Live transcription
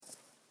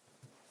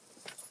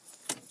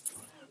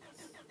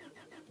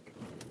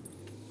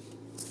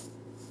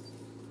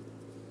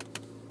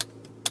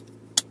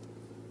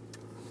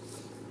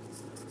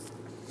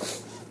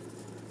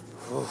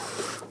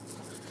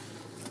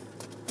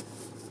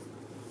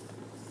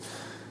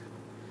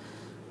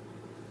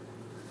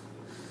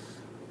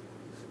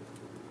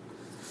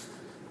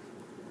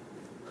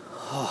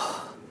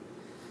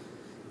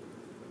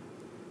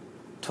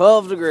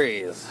12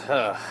 degrees.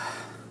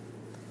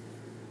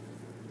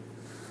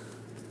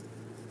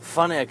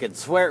 Funny, I could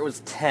swear it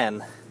was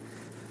 10.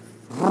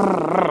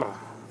 Throw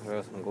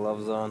some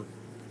gloves on.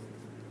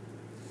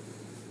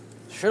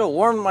 Should have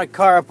warmed my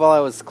car up while I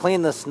was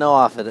cleaning the snow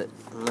off of it.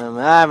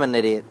 I'm an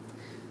idiot.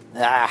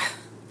 Oh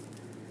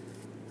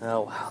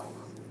well.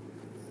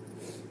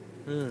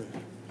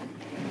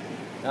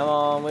 Come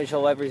on,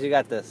 windshield wipers, you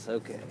got this.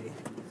 Okay.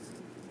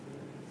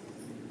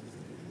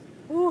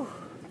 Whew.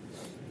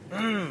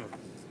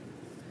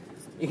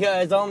 You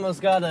guys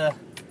almost got a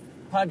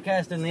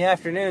podcast in the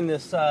afternoon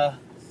this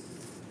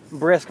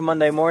brisk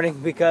Monday morning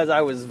because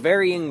I was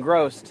very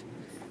engrossed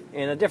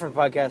in a different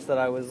podcast that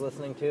I was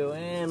listening to,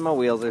 and my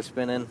wheels are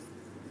spinning.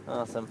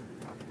 Awesome.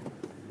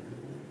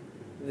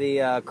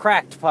 The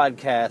Cracked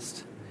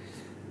podcast,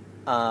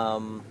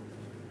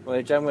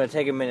 which I'm going to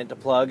take a minute to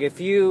plug. If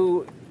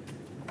you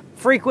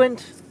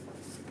frequent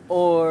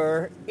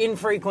or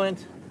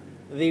infrequent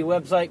the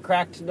website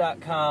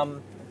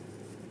cracked.com,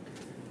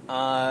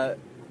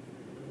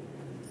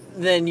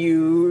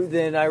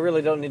 then I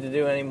really don't need to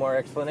do any more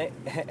explaining.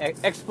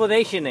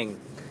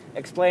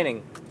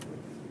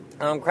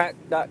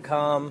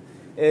 Cracked.com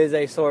is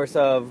a source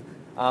of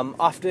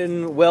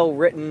often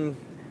well-written,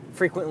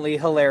 frequently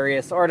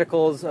hilarious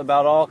articles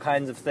about all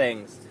kinds of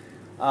things.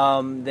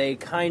 They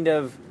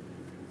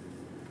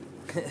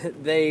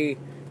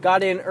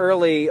got in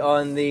early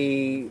on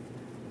the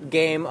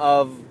game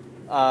of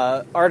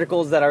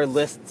articles that are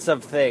lists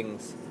of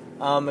things.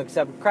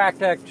 Except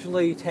Cracked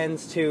actually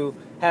tends to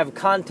have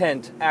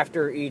content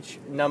after each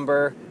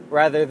number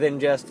rather than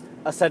just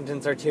a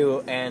sentence or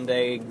two and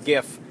a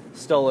GIF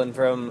stolen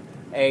from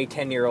a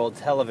 10-year-old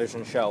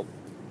television show.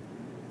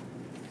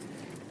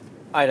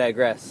 I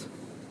digress.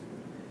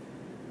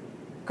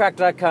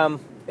 Cracked.com,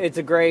 it's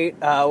a great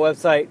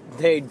website.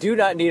 They do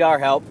not need our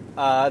help.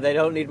 They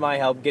don't need my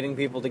help getting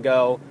people to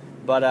go,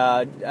 but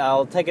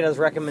I'll take it as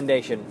a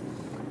recommendation.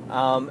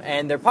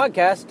 And their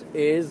podcast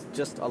is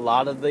just a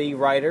lot of the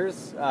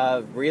writers,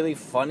 really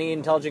funny,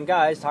 intelligent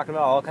guys talking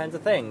about all kinds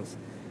of things.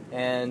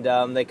 And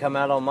they come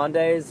out on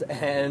Mondays,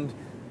 and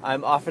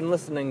I'm often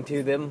listening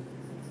to them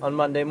on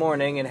Monday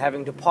morning and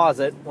having to pause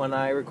it when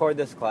I record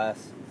this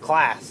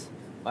podcast.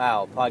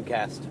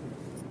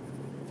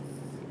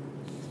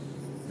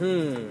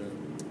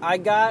 I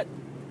got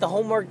the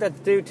homework that's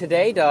due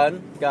today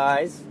done,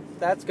 guys.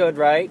 That's good,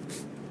 right?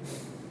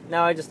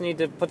 Now I just need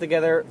to put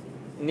together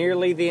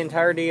nearly the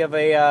entirety of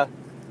a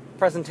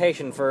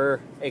presentation for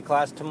a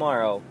class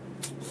tonight.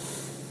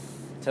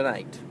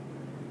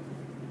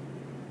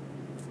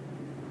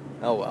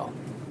 Oh well.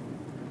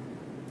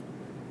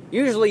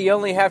 Usually you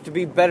only have to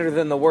be better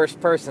than the worst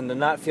person to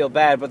not feel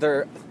bad,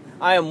 but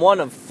I am one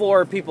of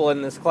 4 people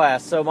in this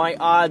class, so my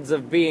odds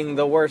of being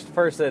the worst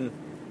person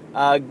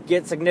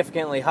get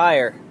significantly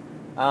higher,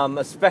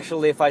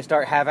 especially if I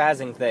start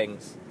half-assing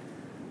things.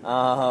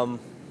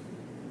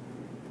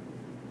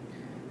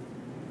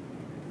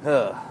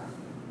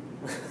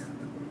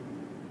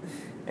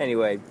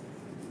 Anyway,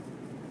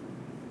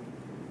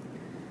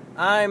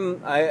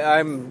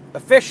 I'm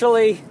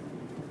officially,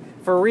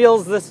 for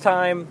reals this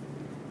time,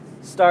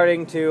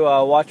 starting to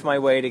watch my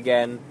weight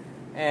again,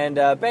 and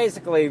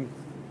basically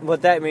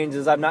what that means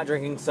is I'm not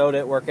drinking soda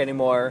at work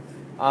anymore.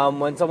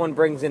 When someone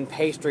brings in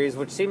pastries,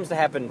 which seems to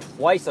happen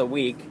twice a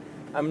week,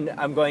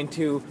 I'm going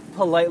to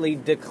politely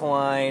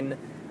decline.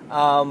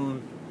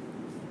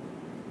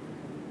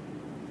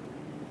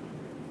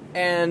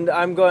 And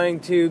I'm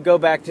going to go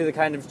back to the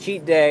kind of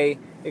cheat day,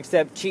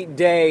 except cheat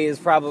day is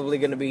probably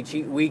going to be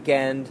cheat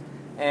weekend,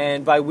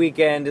 and by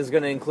weekend is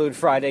going to include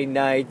Friday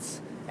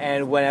nights,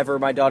 and whenever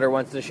my daughter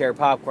wants to share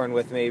popcorn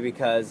with me,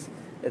 because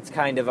it's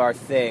kind of our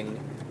thing,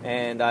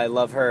 and I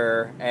love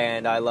her,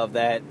 and I love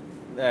that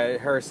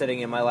her sitting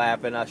in my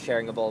lap and us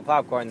sharing a bowl of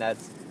popcorn.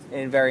 That's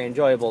very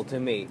enjoyable to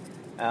me.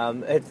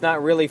 It's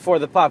not really for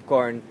the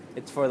popcorn,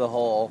 it's for the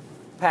whole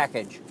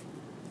package.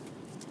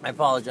 I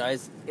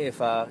apologize if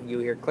you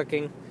hear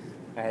clicking.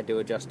 I had to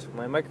adjust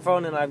my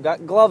microphone, and I've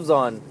got gloves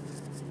on.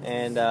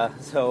 And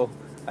so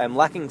I'm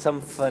lacking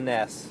some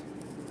finesse.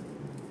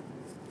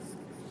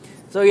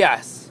 So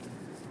yes.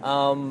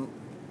 And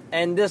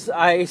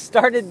I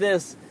started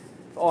this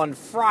on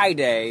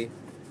Friday,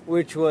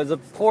 which was a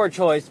poor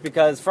choice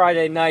because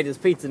Friday night is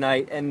pizza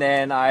night, and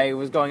then I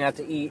was going out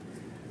to eat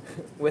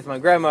with my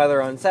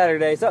grandmother on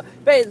Saturday. So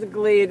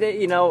basically,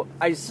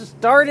 I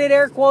started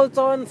air quotes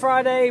on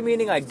Friday,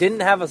 meaning I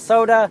didn't have a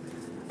soda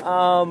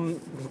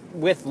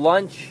with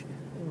lunch.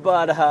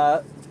 But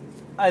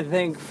I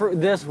think for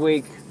this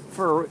week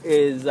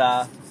is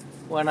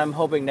when I'm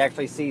hoping to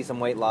actually see some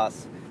weight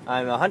loss.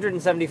 I'm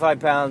 175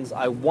 pounds.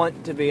 I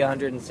want to be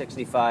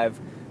 165.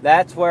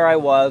 That's where I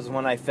was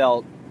when I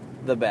felt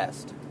the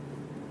best.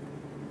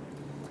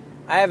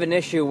 I have an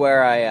issue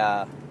where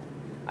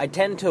I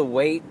tend to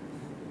wait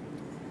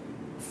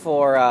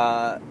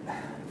for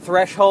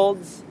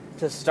thresholds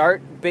to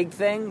start big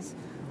things.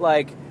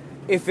 Like,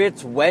 if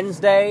it's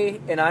Wednesday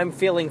and I'm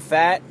feeling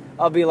fat,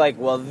 I'll be like,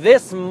 well,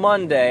 this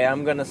Monday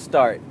I'm going to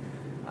start.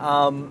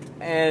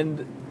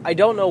 And I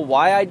don't know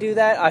why I do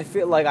that. I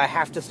feel like I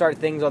have to start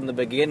things on the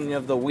beginning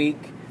of the week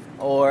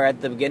or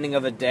at the beginning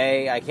of a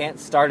day. I can't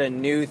start a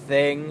new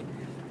thing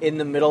in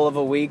the middle of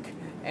a week.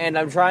 And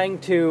I'm trying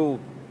to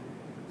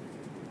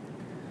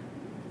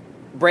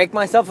break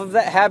myself of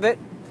that habit,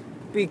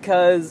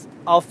 because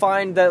I'll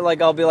find that,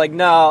 like, I'll be like,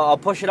 no, I'll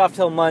push it off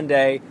till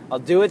Monday. I'll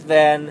do it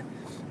then.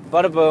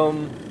 Bada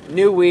boom.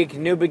 New week,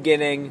 new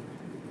beginning.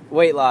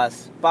 Weight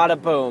loss. Bada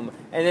boom.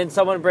 And then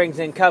someone brings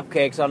in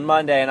cupcakes on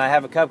Monday, and I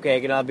have a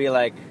cupcake, and I'll be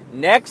like,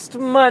 next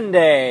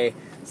Monday.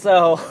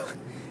 So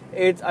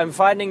I'm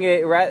finding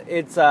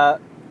it's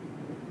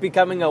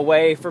becoming a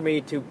way for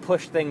me to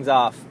push things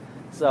off.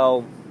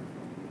 So,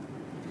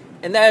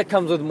 and that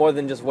comes with more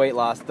than just weight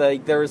loss.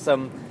 There was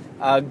some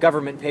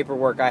government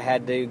paperwork I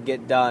had to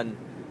get done,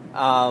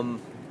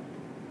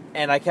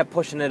 and I kept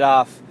pushing it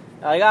off.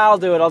 Like, I'll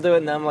do it,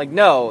 and then I'm like,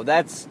 no,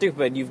 that's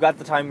stupid. You've got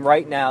the time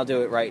right now.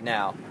 Do it right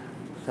now.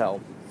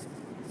 So,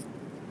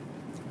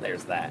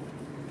 there's that.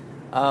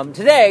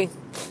 Today,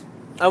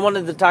 I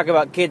wanted to talk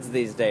about kids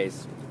these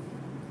days.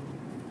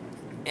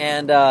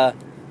 And,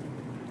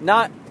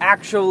 not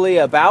actually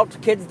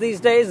about kids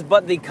these days,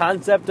 but the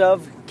concept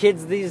of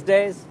kids these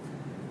days.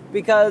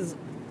 Because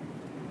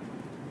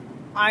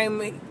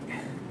I'm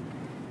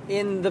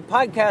in the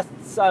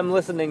podcasts I'm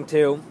listening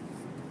to,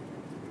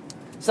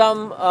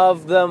 some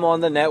of them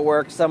on the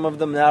network, some of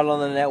them not on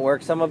the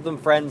network, some of them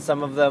friends,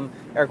 some of them,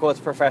 air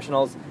quotes,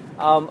 professionals.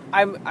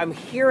 I'm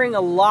hearing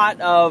a lot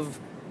of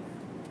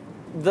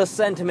the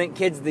sentiment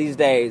kids these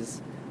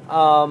days.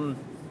 And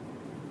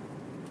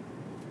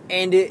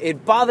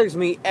it bothers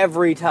me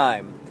every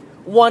time.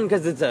 One,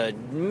 because it's a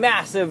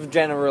massive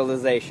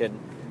generalization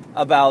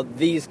about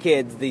these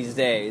kids these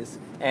days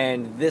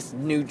and this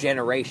new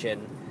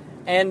generation.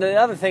 And the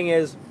other thing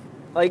is,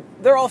 like,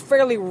 they're all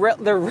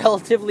they're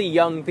relatively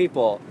young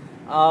people.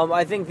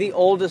 I think the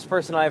oldest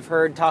person I've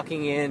heard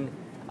talking in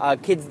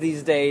kids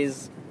these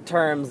days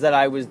terms that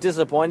I was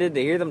disappointed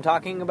to hear them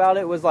talking about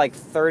it was like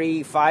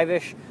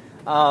 35-ish,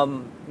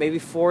 maybe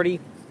 40.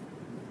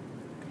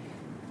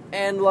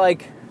 And,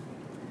 like,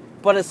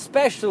 but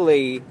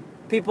especially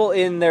people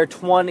in their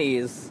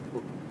 20s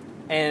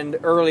and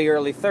early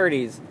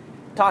 30s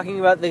talking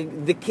about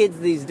the kids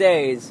these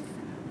days.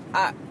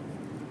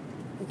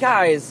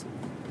 Guys,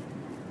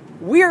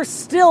 we're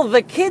still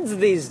the kids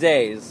these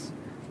days.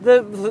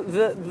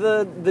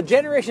 The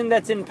generation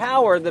that's in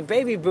power, the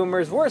baby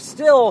boomers, we're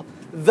still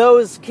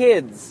those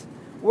kids.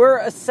 We're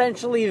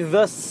essentially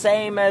the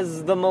same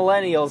as the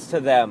millennials to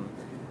them.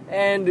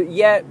 And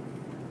yet,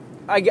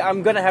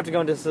 I'm going to have to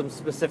go into some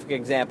specific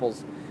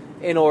examples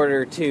in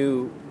order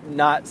to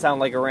not sound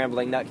like a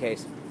rambling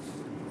nutcase.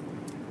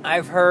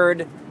 I've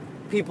heard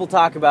people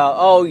talk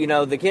about,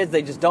 the kids,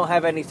 they just don't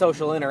have any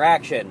social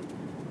interaction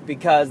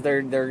because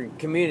they're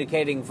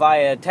communicating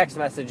via text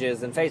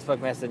messages and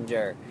Facebook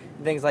Messenger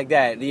and things like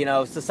that.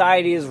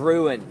 Society is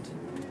ruined.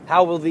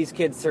 How will these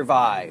kids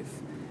survive?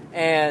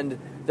 And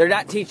they're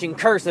not teaching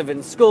cursive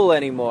in school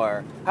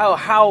anymore.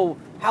 How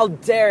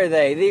dare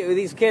they?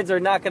 These kids are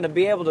not going to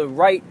be able to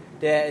write,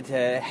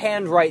 to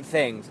handwrite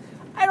things.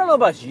 I don't know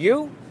about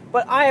you,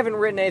 but I haven't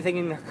written anything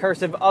in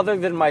cursive other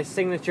than my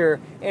signature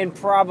in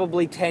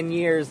probably 10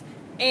 years,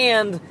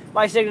 and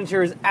my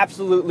signature is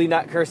absolutely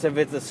not cursive.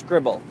 It's a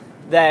scribble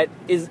that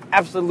is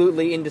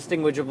absolutely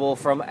indistinguishable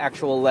from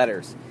actual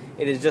letters.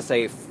 It is just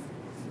a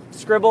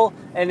scribble,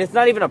 and it's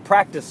not even a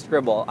practice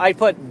scribble. I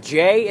put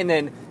J and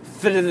then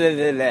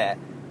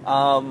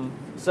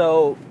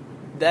so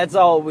that's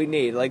all we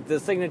need. Like, the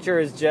signature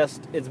is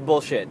just, it's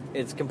bullshit.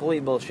 It's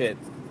complete bullshit.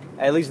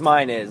 At least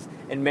mine is,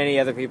 and many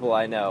other people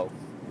I know.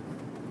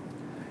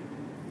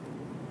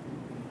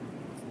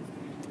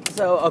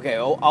 So, okay,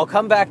 I'll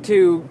come back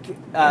to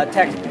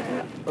text.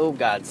 Oh,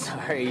 God,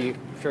 sorry.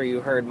 I'm sure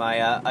you heard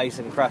my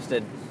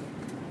ice-encrusted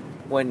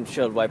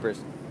windshield wipers.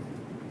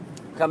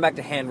 Come back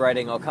to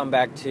handwriting. I'll come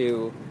back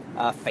to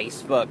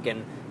Facebook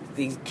and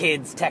these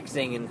kids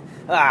texting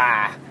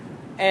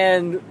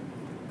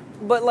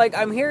but, like,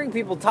 I'm hearing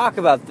people talk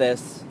about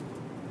this,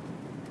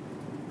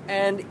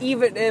 and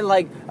even in,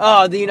 like,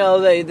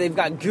 they've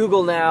got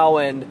Google now,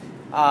 and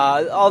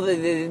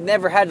they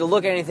never had to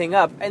look anything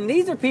up. And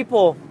these are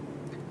people,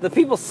 the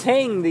people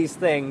saying these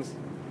things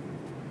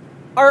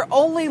are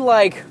only,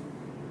 like,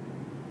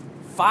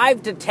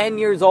 5 to 10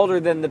 years older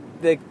than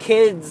the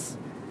kids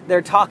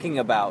they're talking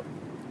about.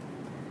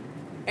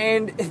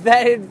 And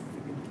that,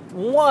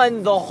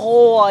 one, the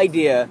whole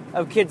idea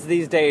of kids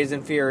these days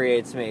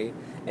infuriates me.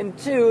 And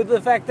two,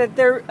 the fact that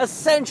they're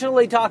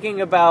essentially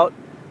talking about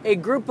a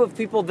group of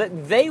people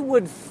that they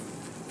would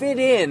fit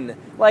in.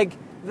 Like,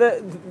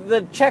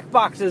 the check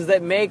boxes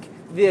that make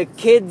the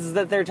kids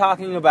that they're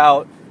talking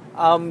about,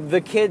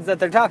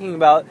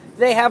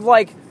 they have,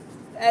 like,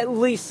 at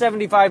least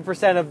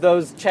 75% of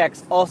those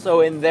checks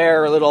also in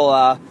their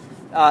little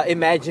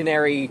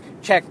imaginary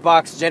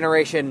checkbox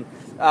generation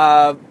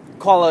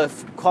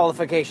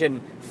qualification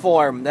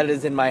form that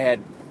is in my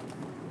head.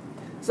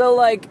 So,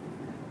 like,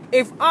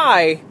 if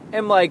I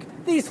am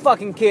like, these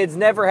fucking kids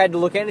never had to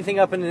look anything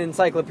up in an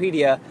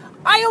encyclopedia,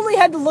 I only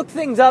had to look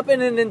things up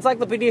in an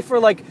encyclopedia for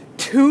like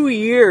 2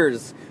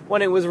 years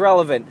when it was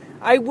relevant.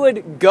 I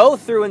would go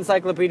through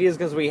encyclopedias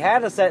because we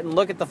had a set and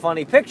look at the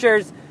funny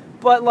pictures,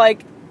 but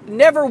like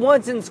never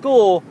once in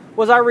school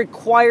was I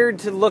required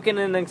to look in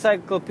an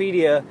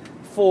encyclopedia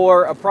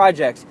for a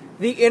project.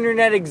 The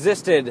internet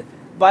existed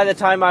by the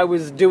time I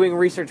was doing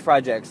research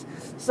projects.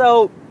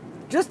 So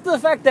just the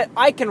fact that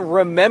I can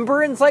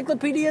remember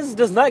encyclopedias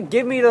does not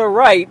give me the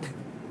right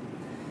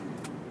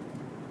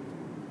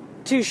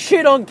to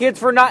shit on kids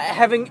for not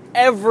having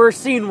ever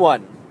seen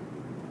one.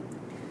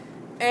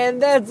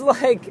 And that's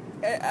like,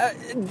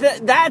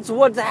 that's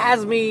what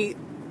has me,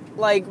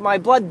 like, my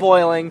blood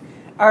boiling,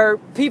 are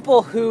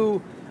people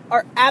who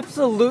are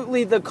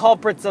absolutely the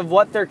culprits of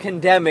what they're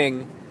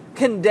condemning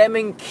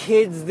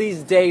kids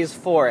these days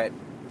for it.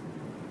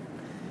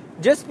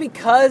 Just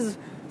because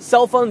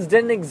cell phones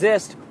didn't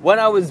exist when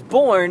I was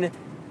born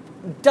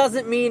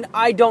doesn't mean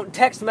I don't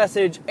text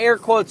message, air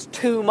quotes,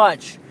 too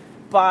much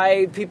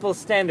by people's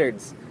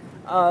standards.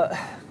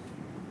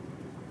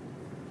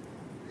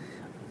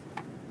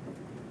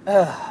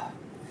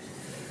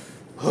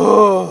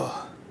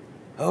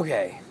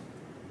 Okay.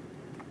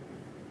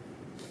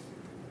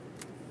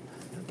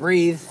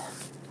 Breathe.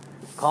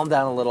 Calm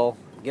down a little.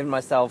 Giving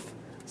myself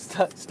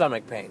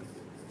stomach pain.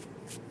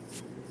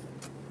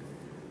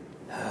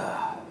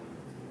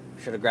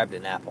 Should have grabbed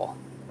an apple.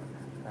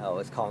 Oh,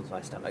 it calms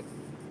my stomach.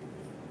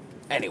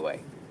 Anyway.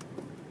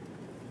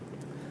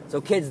 So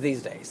kids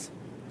these days.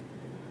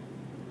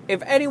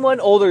 If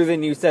anyone older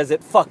than you says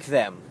it, fuck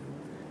them.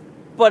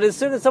 But as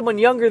soon as someone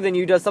younger than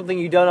you does something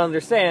you don't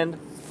understand,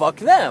 fuck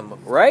them,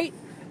 right?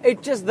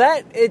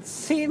 It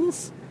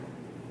seems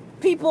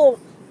people,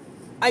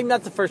 I'm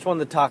not the first one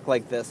to talk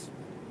like this.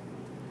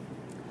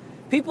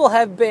 People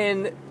have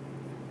been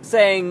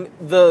saying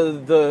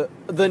the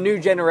new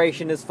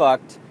generation is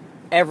fucked,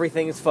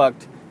 everything is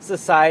fucked,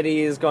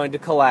 society is going to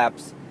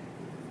collapse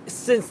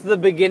since the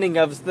beginning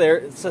of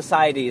their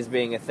society as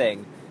being a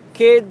thing.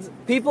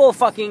 People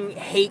fucking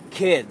hate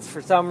kids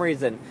for some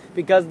reason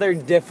because they're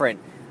different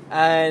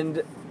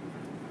and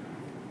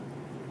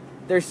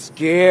they're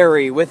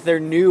scary with their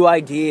new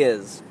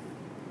ideas.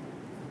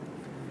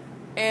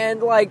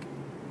 And like,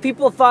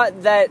 people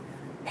thought that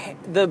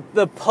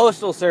the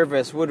postal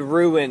service would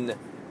ruin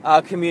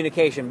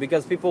communication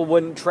because people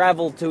wouldn't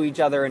travel to each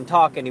other and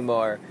talk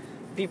anymore.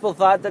 People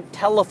thought that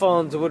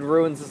telephones would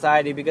ruin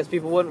society because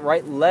people wouldn't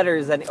write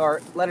letters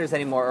anymore,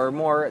 or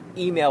more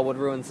email would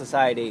ruin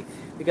society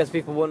because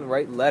people wouldn't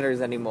write letters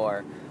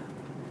anymore.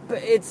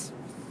 But it's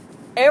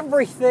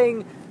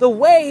everything. The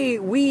way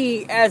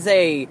we as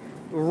a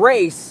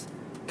race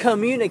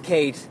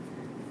communicate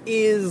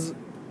is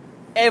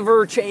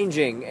ever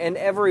changing and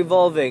ever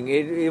evolving.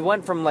 It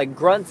went from like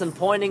grunts and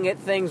pointing at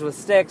things with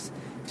sticks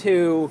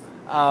to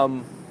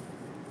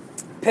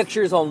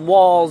pictures on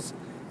walls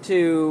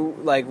to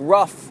like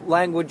rough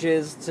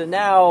languages to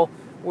now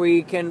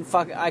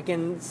I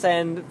can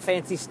send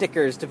fancy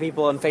stickers to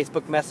people on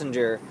Facebook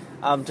Messenger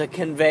to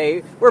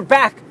convey. We're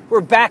back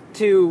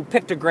to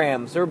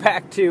pictograms. We're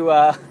back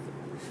to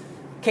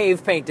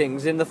cave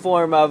paintings in the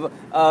form of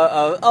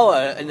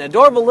an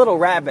adorable little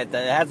rabbit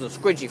that has a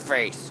squidgy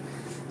face.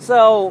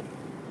 So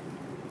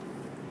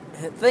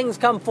things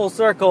come full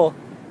circle.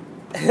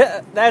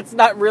 That's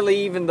not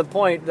really even the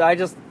point. I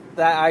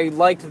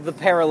liked the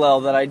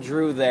parallel that I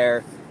drew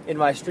there in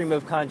my stream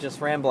of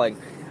conscious rambling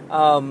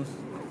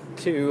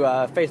to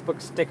Facebook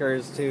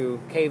stickers to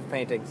cave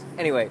paintings.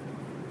 Anyway.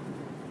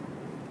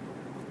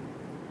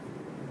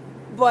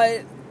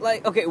 But,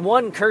 like, okay,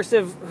 one,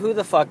 cursive. Who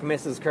the fuck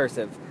misses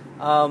cursive?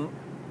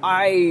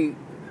 I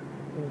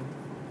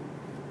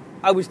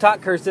was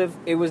taught cursive.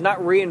 It was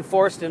not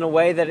reinforced in a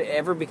way that it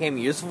ever became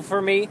useful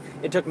for me.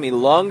 It took me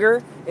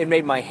longer. It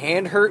made my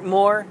hand hurt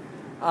more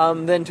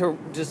than to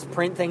just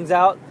print things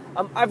out.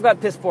 I've got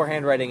piss poor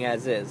handwriting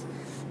as is.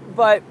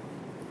 But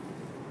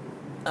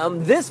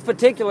this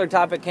particular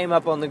topic came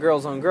up on the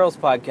Girls on Girls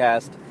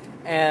podcast,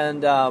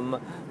 and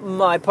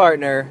my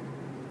partner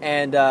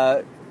and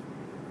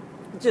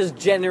just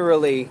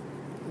genuinely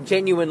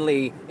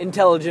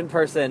intelligent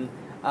person,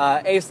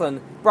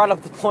 Aislinn, brought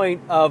up the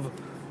point of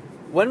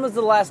when was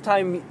the last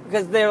time,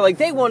 because they're like,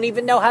 they won't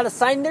even know how to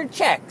sign their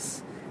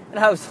checks. And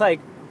I was like,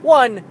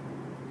 one,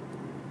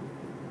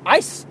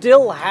 I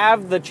still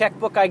have the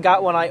checkbook I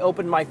got when I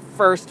opened my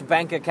first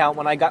bank account,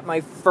 when I got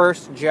my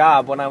first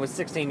job when I was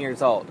 16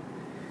 years old.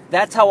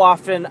 That's how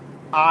often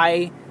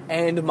I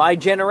and my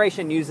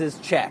generation uses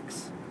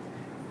checks.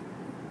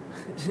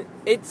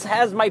 It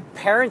has my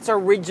parents'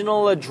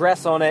 original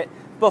address on it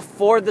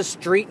before the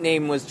street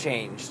name was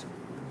changed.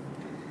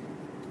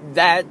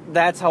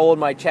 That's how old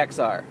my checks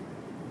are.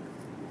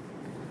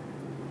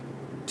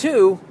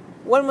 2,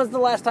 when was the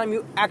last time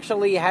you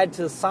actually had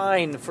to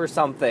sign for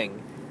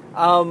something?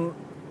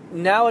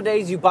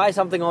 Nowadays, you buy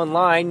something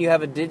online, you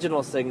have a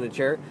digital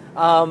signature.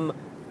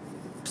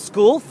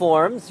 School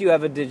forms, you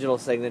have a digital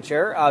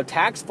signature.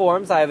 Tax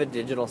forms, I have a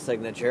digital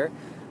signature.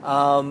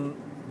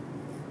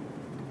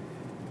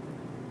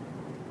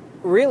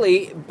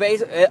 Really,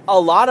 a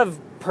lot of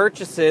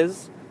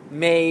purchases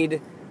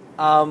made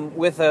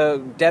with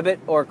a debit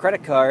or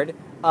credit card.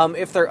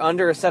 If they're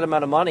under a set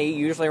amount of money,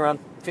 usually around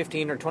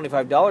 $15 or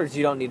 $25,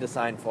 you don't need to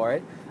sign for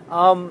it.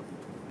 And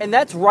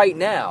that's right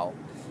now.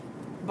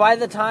 By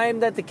the time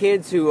that the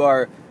kids who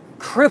are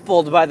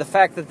crippled by the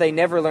fact that they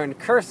never learned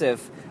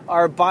cursive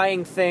are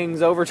buying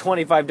things over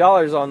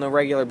 $25 on a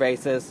regular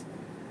basis,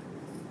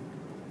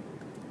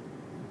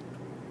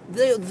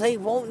 they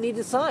won't need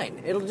to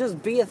sign. It'll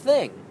just be a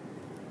thing.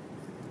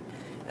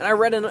 And I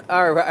read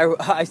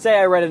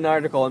I read an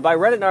article, and by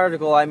read an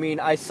article, I mean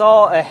I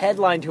saw a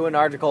headline to an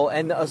article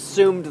and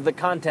assumed the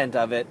content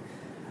of it,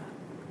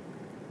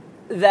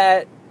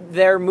 that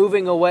they're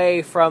moving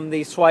away from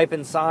the swipe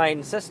and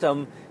sign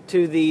system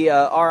to the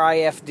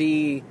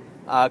RIFD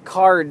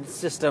card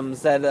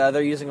systems that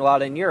they're using a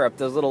lot in Europe,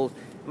 those little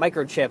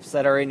microchips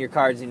that are in your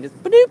cards, and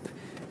just ba-doop,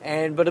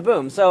 and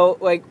bada-boom. So,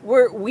 like,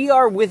 we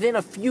are within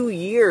a few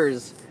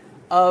years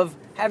of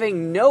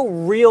having no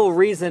real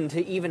reason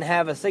to even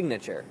have a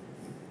signature.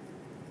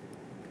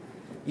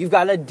 You've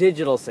got a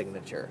digital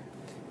signature.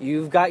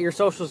 You've got your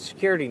social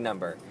security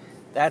number.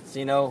 That's,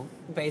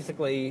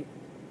 basically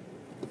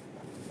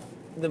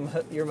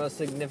your most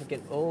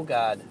significant... Oh,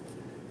 God.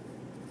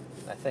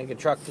 I think a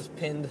truck just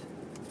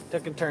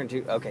took a turn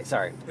to... Okay,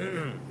 sorry.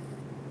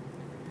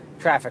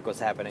 Traffic was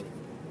happening.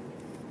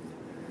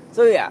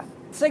 So, yeah.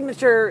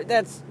 Signature,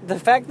 that's... The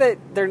fact that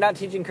they're not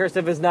teaching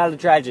cursive is not a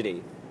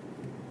tragedy.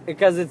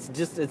 Because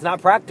it's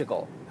not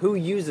practical. Who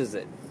uses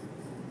it?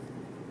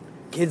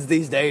 Kids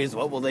these days,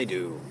 what will they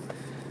do?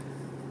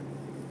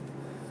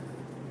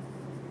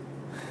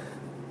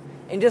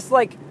 And just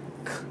like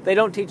they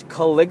don't teach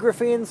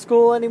calligraphy in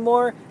school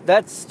anymore,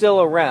 that's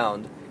still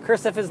around.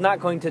 Cursive is not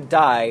going to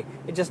die.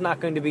 It's just not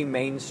going to be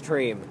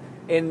mainstream.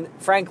 And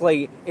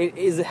frankly,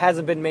 it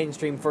hasn't been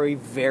mainstream for a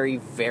very,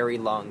 very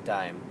long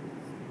time.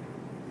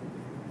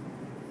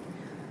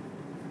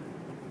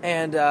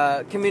 And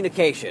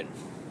communication.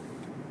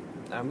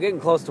 I'm getting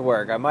close to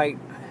work. I might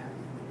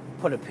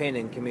put a pin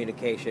in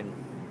communication.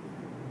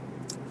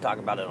 Talk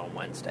about it on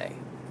Wednesday.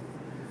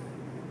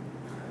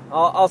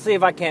 I'll see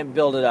if I can't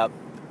build it up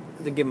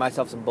to give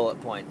myself some bullet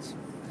points.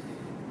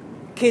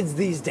 Kids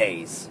these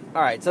days.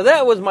 Alright, so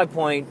that was my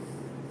point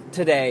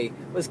today.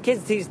 Was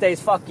kids these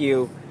days, fuck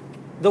you.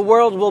 The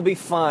world will be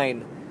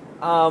fine.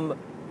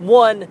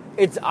 One,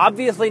 it's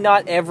obviously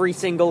not every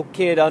single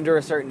kid under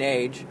a certain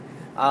age.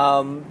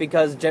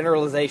 Because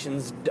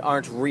generalizations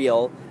aren't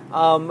real.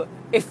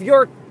 If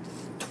you're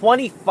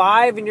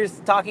 25 and you're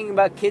talking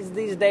about kids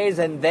these days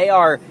and they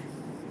are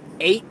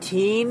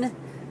 18,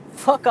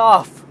 fuck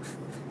off.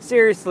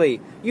 Seriously,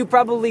 you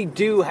probably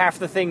do half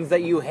the things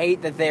that you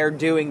hate that they're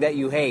doing that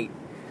you hate.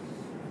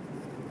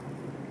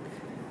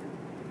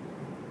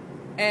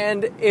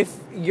 And if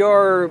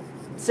you're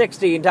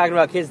 60 and talking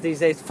about kids these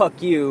days,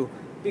 fuck you,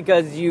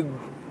 because you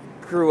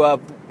grew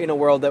up in a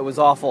world that was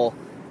awful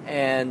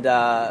and,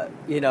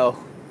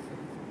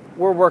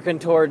 we're working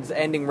towards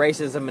ending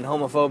racism and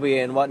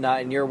homophobia and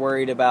whatnot, and you're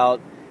worried about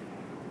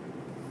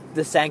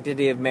the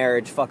sanctity of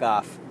marriage, fuck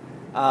off.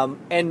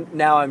 And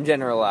now I'm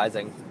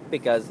generalizing,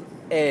 because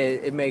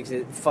it makes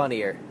it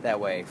funnier that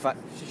way.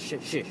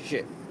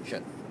 Shit.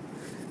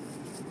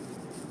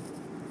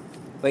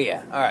 But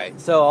yeah, alright,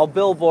 so I'll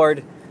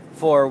billboard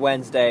for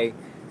Wednesday.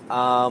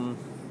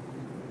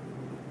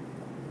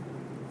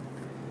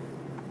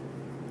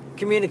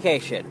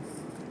 Communication.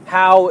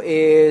 How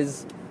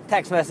is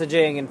text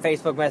messaging and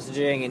Facebook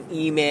messaging and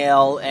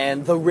email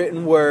and the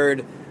written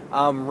word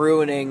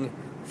ruining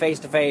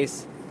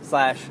face-to-face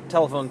 /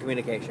 telephone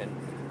communication?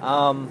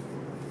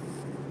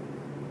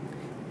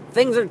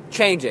 Things are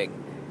changing,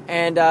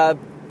 and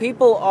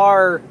people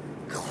are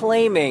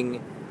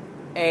claiming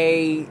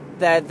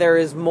that there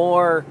is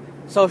more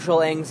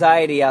social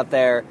anxiety out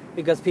there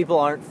because people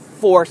aren't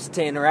forced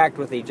to interact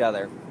with each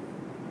other.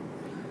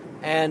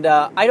 And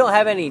I don't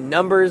have any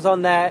numbers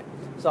on that,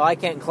 so I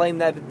can't claim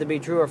that to be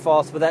true or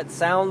false, but that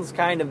sounds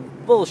kind of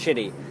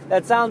bullshitty.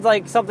 That sounds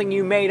like something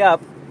you made up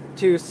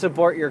to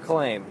support your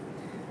claim.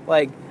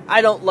 Like,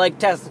 I don't like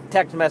text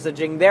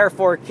messaging,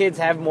 therefore kids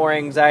have more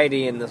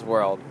anxiety in this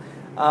world.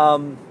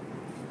 But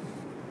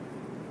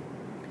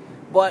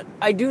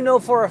I do know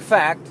for a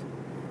fact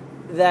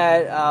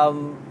that,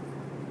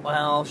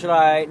 should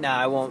I? Nah,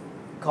 I won't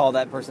call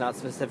that person out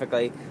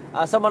specifically.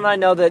 Someone I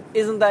know that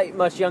isn't that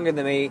much younger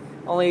than me,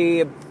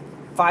 only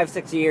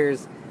 5-6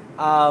 years,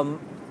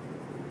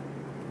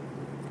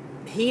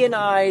 he and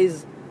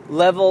I's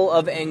level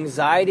of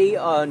anxiety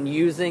on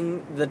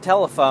using the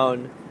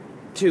telephone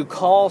to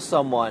call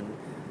someone,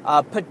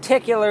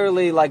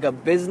 particularly like a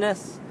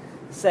business,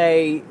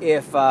 say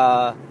if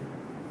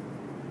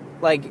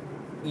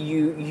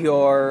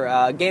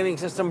your gaming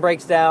system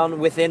breaks down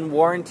within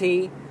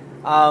warranty,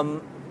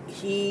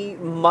 he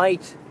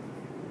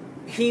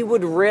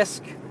would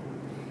risk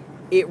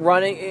it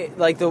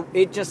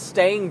it just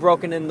staying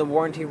broken and the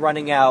warranty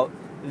running out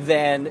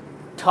than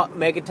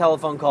make a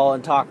telephone call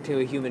and talk to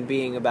a human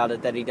being about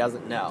it that he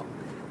doesn't know.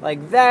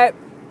 Like that.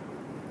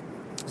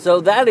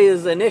 So that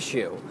is an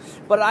issue.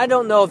 But I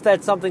don't know if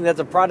that's something that's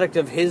a product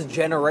of his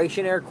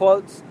generation, air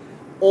quotes,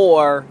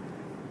 or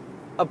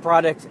a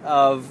product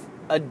of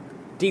a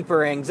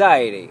deeper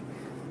anxiety.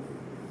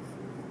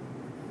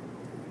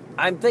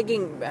 I'm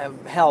thinking,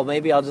 hell,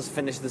 maybe I'll just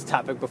finish this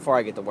topic before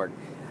I get the word.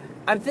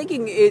 I'm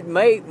thinking it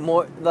might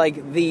more,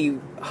 like, the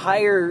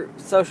higher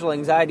social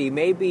anxiety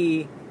may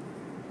be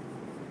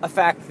a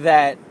fact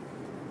that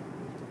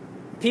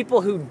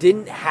people who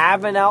didn't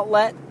have an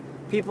outlet,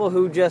 people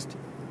who just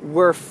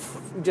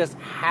just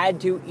had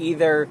to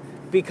either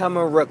become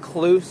a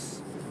recluse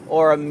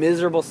or a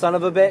miserable son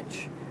of a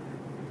bitch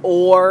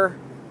or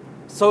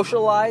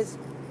socialize,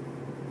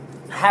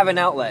 have an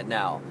outlet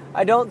now.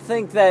 I don't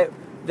think that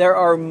there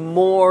are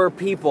more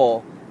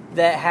people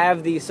that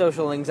have these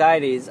social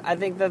anxieties. I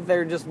think that there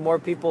are just more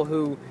people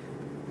who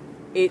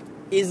it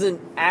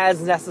isn't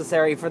as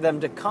necessary for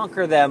them to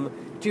conquer them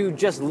to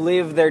just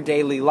live their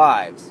daily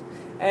lives.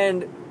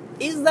 And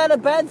is that a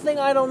bad thing?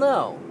 I don't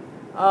know.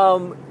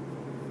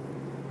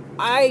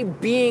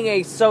 Being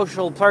a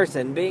social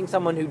person, being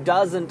someone who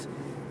doesn't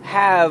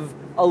have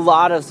a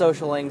lot of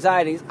social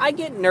anxieties, I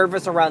get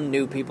nervous around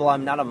new people.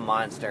 I'm not a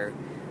monster.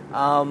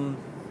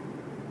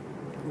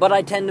 But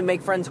I tend to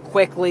make friends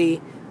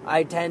quickly.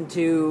 I tend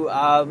to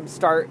I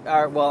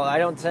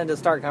don't tend to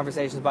start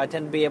conversations, but I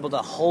tend to be able to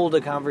hold a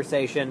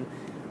conversation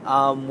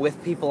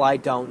with people I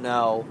don't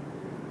know.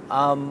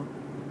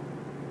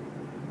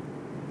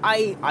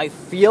 I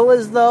feel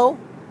as though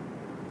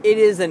it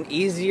is an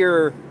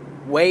easier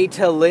way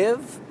to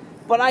live,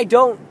 but I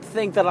don't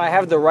think that I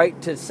have the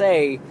right to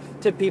say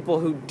to people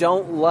who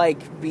don't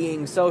like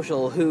being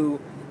social, who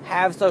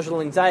have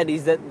social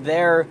anxieties, that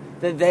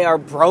they are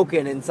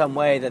broken in some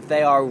way, that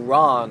they are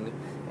wrong.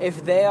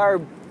 If they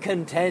are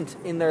content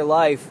in their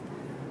life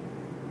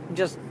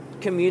just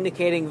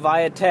communicating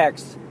via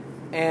text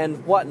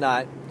and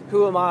whatnot,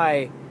 who am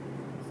I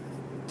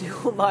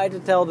to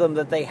tell them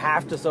that they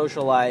have to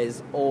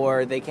socialize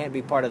or they can't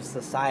be part of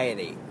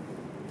society?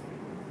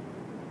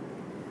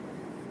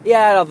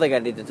 Yeah, I don't think I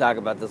need to talk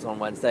about this on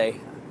Wednesday.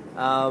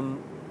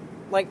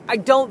 I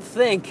don't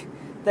think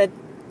that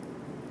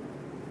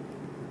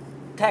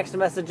text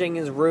messaging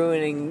is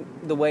ruining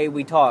the way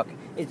we talk.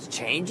 It's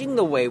changing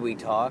the way we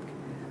talk.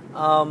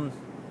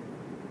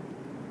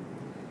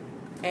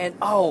 And,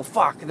 oh,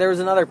 fuck, there was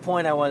another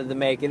point I wanted to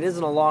make. It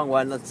isn't a long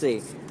one. Let's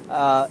see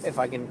if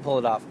I can pull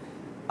it off.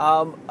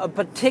 A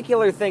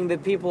particular thing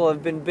that people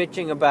have been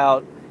bitching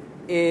about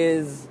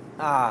is...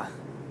 I've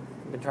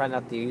been trying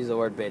not to use the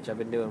word bitch. I've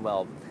been doing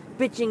well.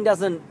 Bitching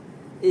doesn't...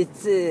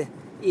 It's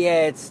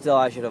still...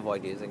 I should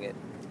avoid using it.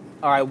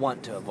 Or I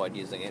want to avoid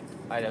using it.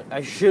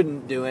 I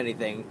shouldn't do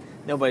anything.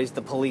 Nobody's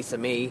the police of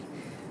me.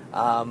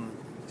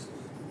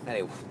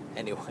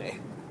 Anyway.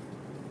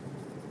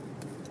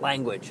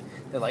 Language.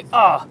 They're like,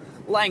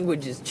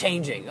 language is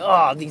changing.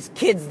 These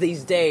kids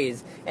these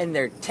days and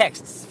their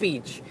text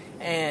speech.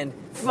 And,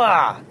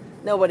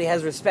 nobody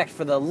has respect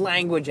for the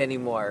language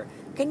anymore.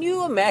 Can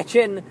you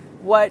imagine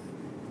what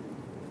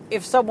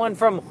if someone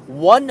from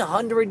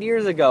 100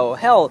 years ago,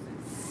 hell,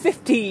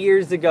 50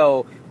 years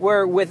ago,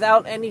 were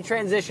without any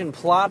transition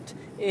plopped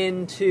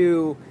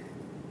into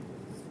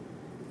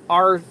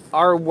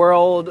our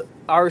world,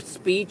 our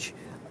speech?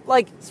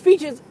 Like,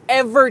 speech is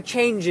ever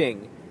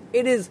changing.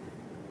 It is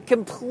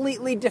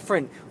completely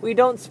different. We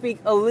don't speak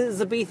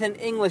Elizabethan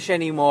English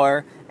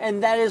anymore,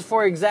 and that is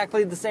for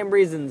exactly the same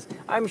reasons.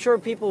 I'm sure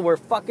people were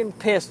fucking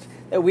pissed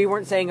that we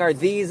weren't saying our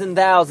these and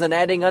thous and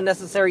adding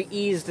unnecessary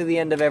e's to the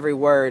end of every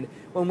word.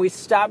 When we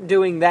stopped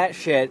doing that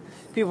shit,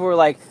 people were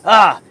like,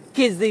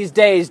 kids these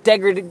days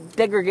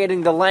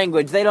degrading the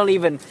language. They don't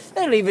even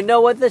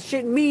know what this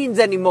shit means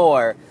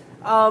anymore.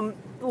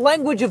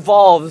 Language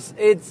evolves.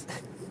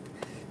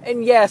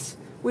 And yes,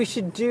 we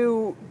should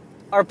do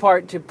our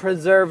part to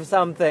preserve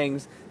some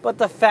things, but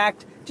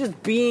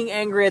just being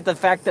angry at the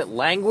fact that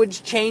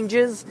language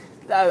changes,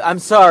 I'm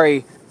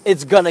sorry,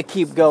 it's gonna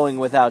keep going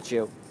without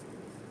you.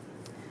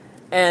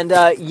 And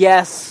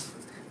yes,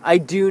 I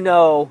do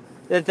know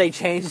that they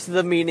changed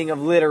the meaning of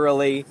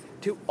literally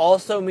to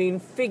also mean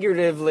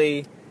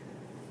figuratively.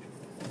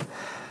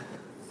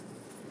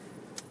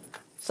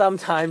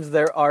 Sometimes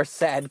there are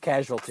sad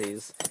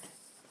casualties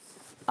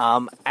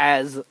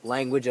as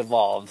language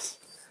evolves.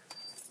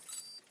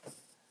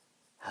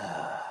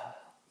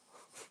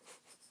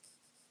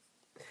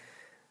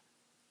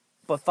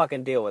 But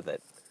fucking deal with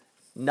it.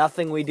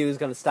 Nothing we do is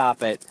going to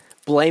stop it.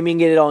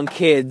 Blaming it on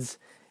kids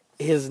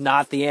is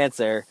not the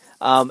answer.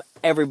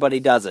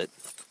 Everybody does it.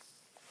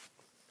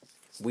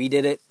 We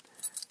did it.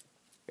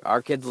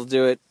 Our kids will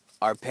do it.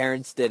 Our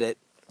parents did it.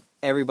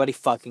 Everybody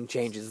fucking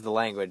changes the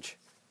language.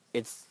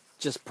 It's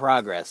just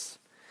progress.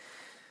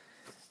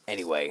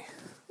 Anyway,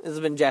 this has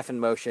been Jeff in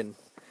Motion.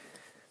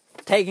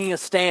 Taking a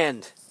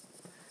stand.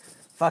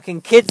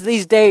 Fucking kids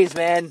these days,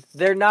 man.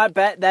 They're not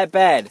that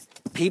bad.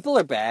 People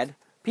are bad.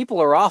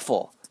 People are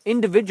awful.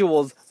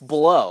 Individuals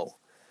blow.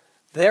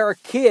 There are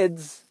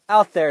kids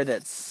out there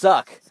that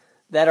suck.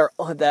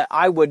 That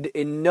I would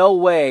in no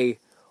way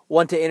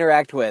want to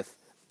interact with.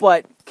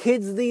 But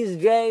kids these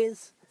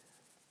days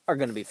are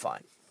going to be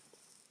fine.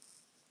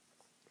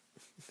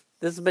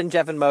 This has been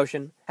Jeff in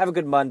Motion. Have a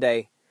good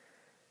Monday.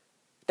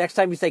 next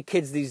time you say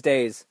kids these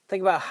days, think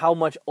about how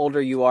much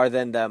older you are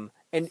than them,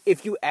 and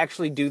if you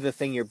actually do the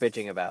thing you're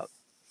bitching about.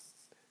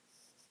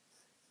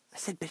 I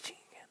said bitching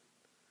again.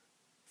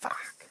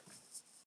 Fuck.